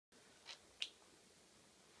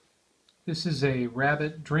This is a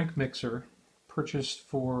Rabbit drink mixer purchased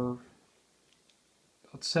for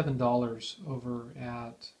about $7 over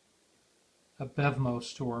at a Bevmo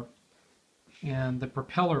store. And the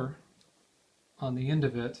propeller on the end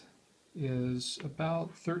of it is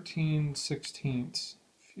about 13/16.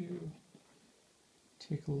 If you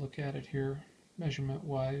take a look at it here, measurement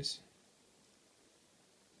wise,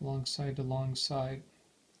 long side to long side,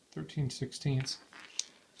 13/16.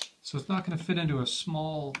 So it's not going to fit into a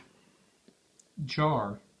small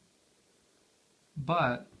jar,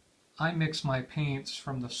 but I mix my paints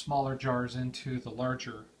from the smaller jars into the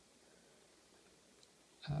larger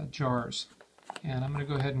jars. And I'm going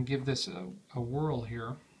to go ahead and give this a whirl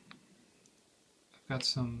here. I've got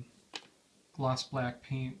some gloss black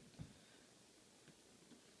paint,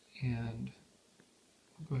 and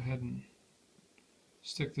I'll go ahead and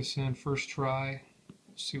stick this in first try,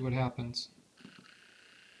 see what happens.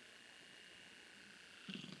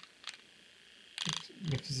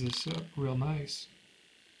 Mixes this up real nice.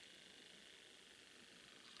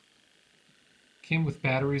 Came with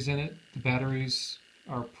batteries in it. The batteries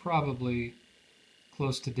are probably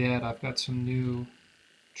close to dead. I've got some new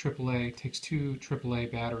AAA. It takes 2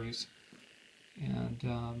 AAA batteries, and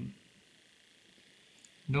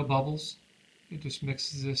no bubbles. It just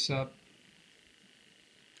mixes this up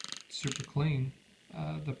super clean.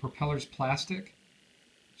 The propeller's plastic,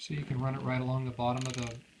 so you can run it right along the bottom of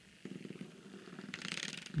the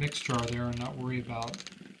mix jar there and not worry about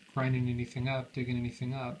grinding anything up, digging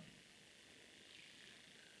anything up.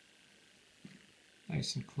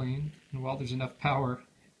 Nice and clean. And while there's enough power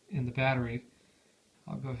in the battery,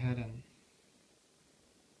 I'll go ahead and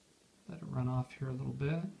let it run off here a little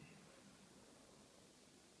bit.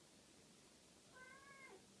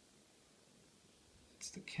 It's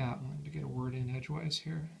the cat one to get a word in edgewise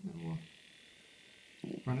here. And then we'll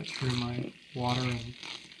run it through my water and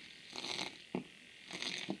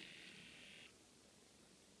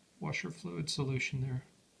washer fluid solution there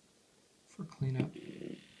for cleanup.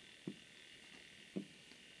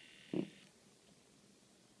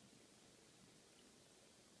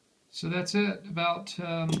 So that's it, about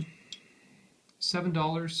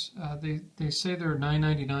 $7. They say they're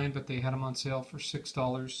 $9.99, but they had them on sale for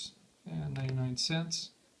 $6.99.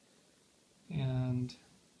 And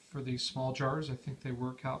for these small jars, I think they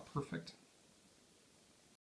work out perfect.